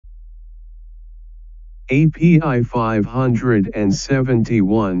API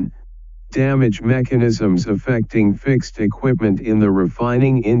 571, Damage Mechanisms Affecting Fixed Equipment in the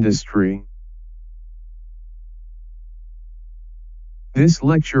Refining Industry. This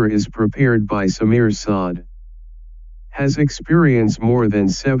lecture is prepared by Samir Saad. Has experience more than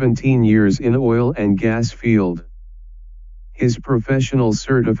 17 years in oil and gas field. His professional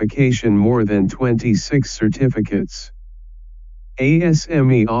certification more than 26 certificates.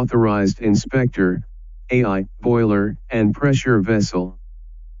 ASME Authorized Inspector, AI, Boiler and Pressure Vessel.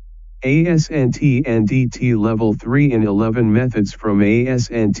 ASNT and DT Level 3 in 11 methods from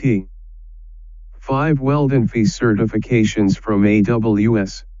ASNT. 5 WELDINFI certifications from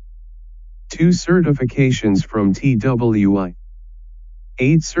AWS. 2 certifications from TWI.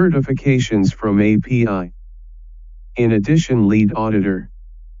 8 certifications from API. In addition, lead auditor.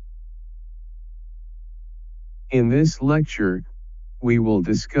 In this lecture, we will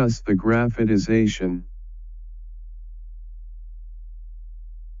discuss the graphitization.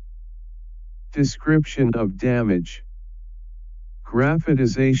 Description of damage.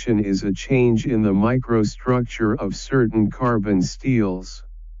 Graphitization is a change in the microstructure of certain carbon steels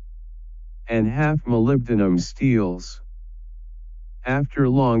and half-molybdenum steels. After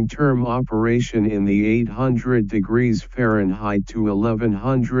long-term operation in the 800 degrees Fahrenheit to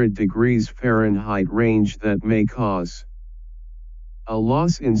 1100 degrees Fahrenheit range, that may cause a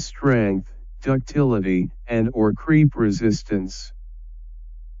loss in strength, ductility, and/or creep resistance.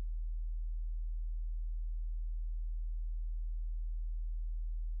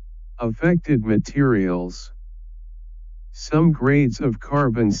 Affected materials. Some grades of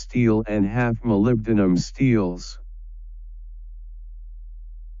carbon steel and half-molybdenum steels.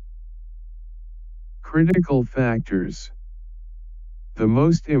 Critical factors. The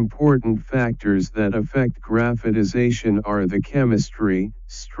most important factors that affect graphitization are the chemistry,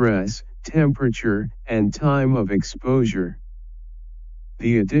 stress, temperature, and time of exposure.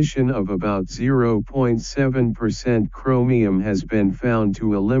 The addition of about 0.7% chromium has been found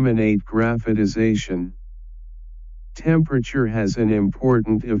to eliminate graphitization. Temperature has an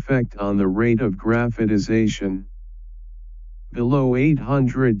important effect on the rate of graphitization. Below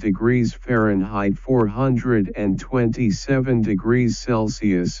 800 degrees Fahrenheit 427 degrees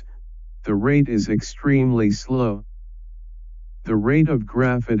Celsius, the rate is extremely slow. The rate of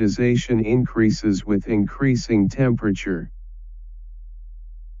graphitization increases with increasing temperature.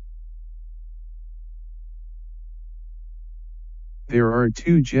 There are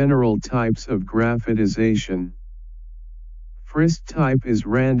 2 general types of graphitization. First type is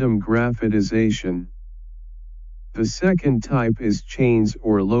random graphitization. The second type is chains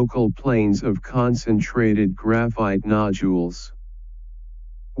or local planes of concentrated graphite nodules.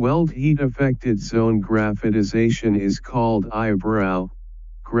 Weld heat affected zone graphitization is called eyebrow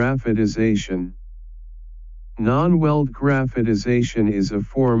graphitization. Non-weld graphitization is a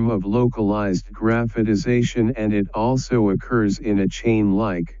form of localized graphitization, and it also occurs in a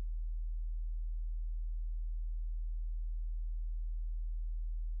chain-like.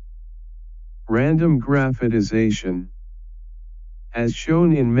 Random graphitization. As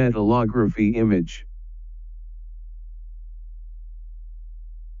shown in metallography image.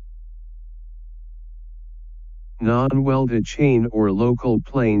 Non-welded chain or local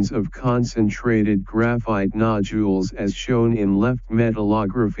planes of concentrated graphite nodules as shown in left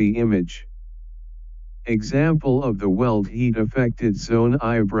metallography image. Example of the weld heat affected zone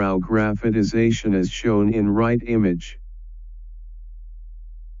eyebrow graphitization as shown in right image.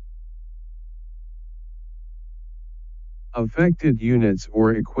 Affected units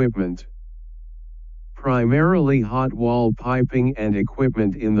or equipment. Primarily hot wall piping and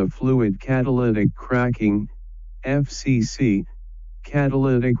equipment in the fluid catalytic cracking, FCC,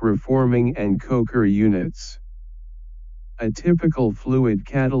 catalytic reforming and coker units. A typical fluid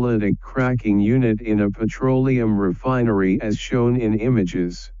catalytic cracking unit in a petroleum refinery as shown in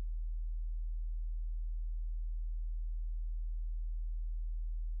images.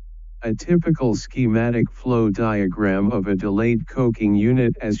 A typical schematic flow diagram of a delayed coking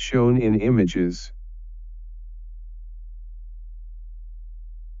unit as shown in images.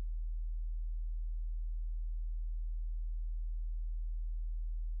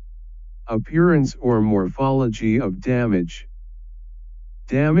 Appearance or morphology of damage.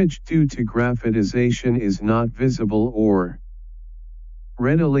 Damage due to graphitization is not visible or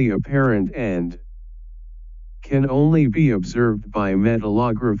readily apparent and can only be observed by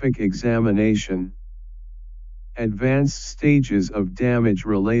metallographic examination. Advanced stages of damage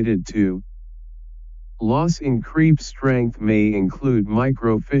related to loss in creep strength may include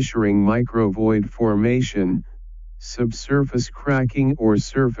microfissuring, microvoid formation, subsurface cracking or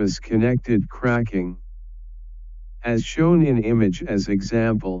surface-connected cracking. as shown in image as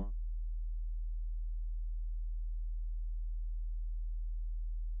example.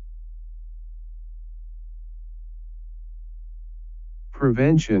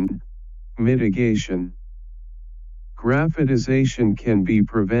 Prevention, mitigation. Graphitization can be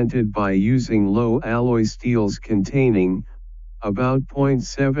prevented by using low alloy steels containing about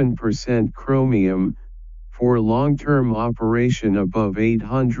 0.7% chromium for long-term operation above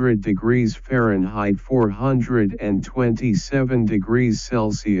 800 degrees Fahrenheit 427 degrees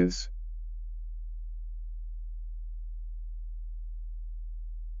Celsius.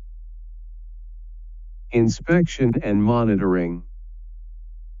 Inspection and monitoring.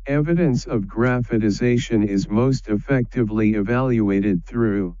 Evidence of graphitization is most effectively evaluated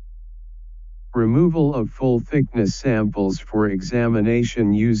through removal of full-thickness samples for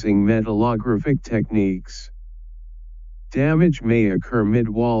examination using metallographic techniques. Damage may occur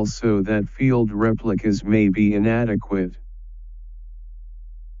mid-wall so that field replicas may be inadequate.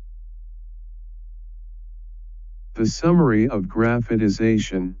 The summary of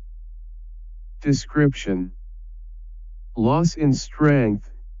graphitization. Description: loss in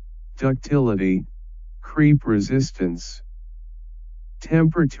strength, ductility, creep resistance.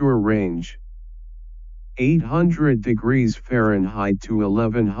 Temperature range: 800 degrees Fahrenheit to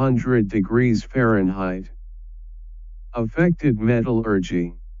 1100 degrees Fahrenheit. Affected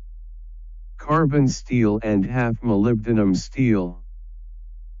metallurgy: carbon steel and half molybdenum steel.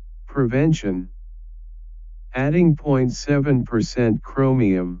 Prevention: adding 0.7%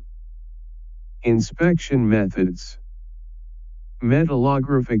 chromium. Inspection methods: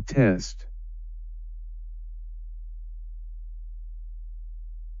 metallographic test.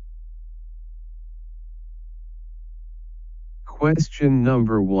 Question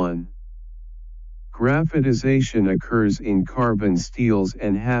number 1. Graphitization occurs in carbon steels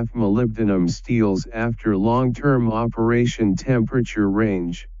and half molybdenum steels after long-term operation. Temperature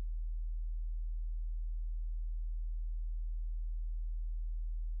range: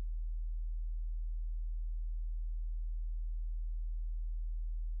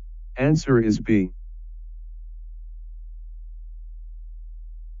 Answer is B.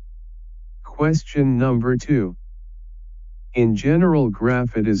 Question number 2. In general,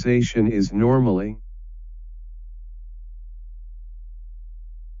 graphitization is normally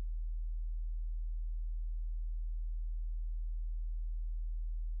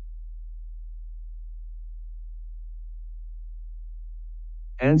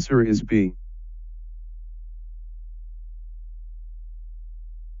Answer is B.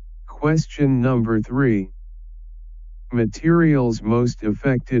 Question number 3. Materials most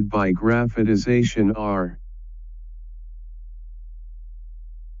affected by graphitization are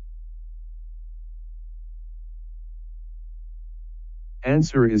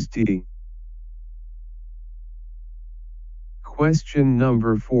Answer is D. Question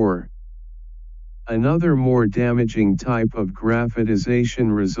number 4. Another more damaging type of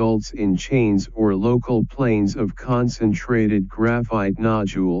graphitization results in chains or local planes of concentrated graphite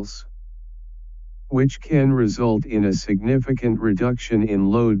nodules, which can result in a significant reduction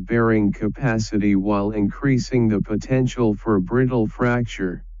in load-bearing capacity while increasing the potential for brittle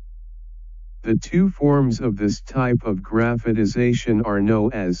fracture. The two forms of this type of graphitization are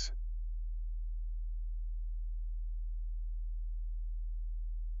known as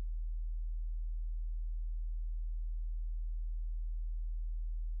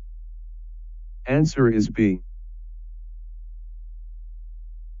Answer is B.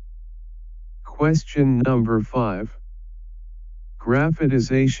 Question number 5.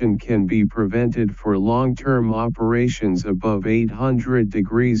 Graphitization can be prevented for long-term operations above 800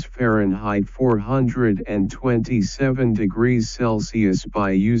 degrees Fahrenheit 427 degrees Celsius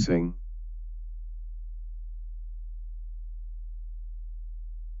by using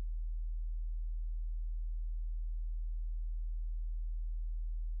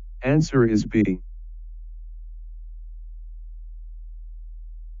Answer is B.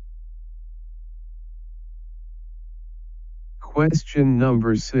 Question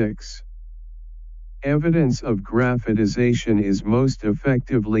number 6. Evidence of graphitization is most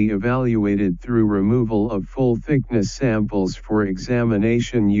effectively evaluated through removal of full-thickness samples for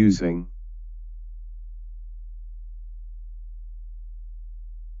examination using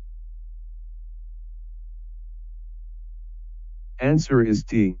Answer is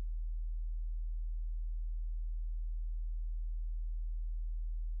D.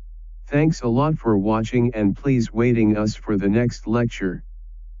 Thanks a lot for watching, and please waiting us for the next lecture.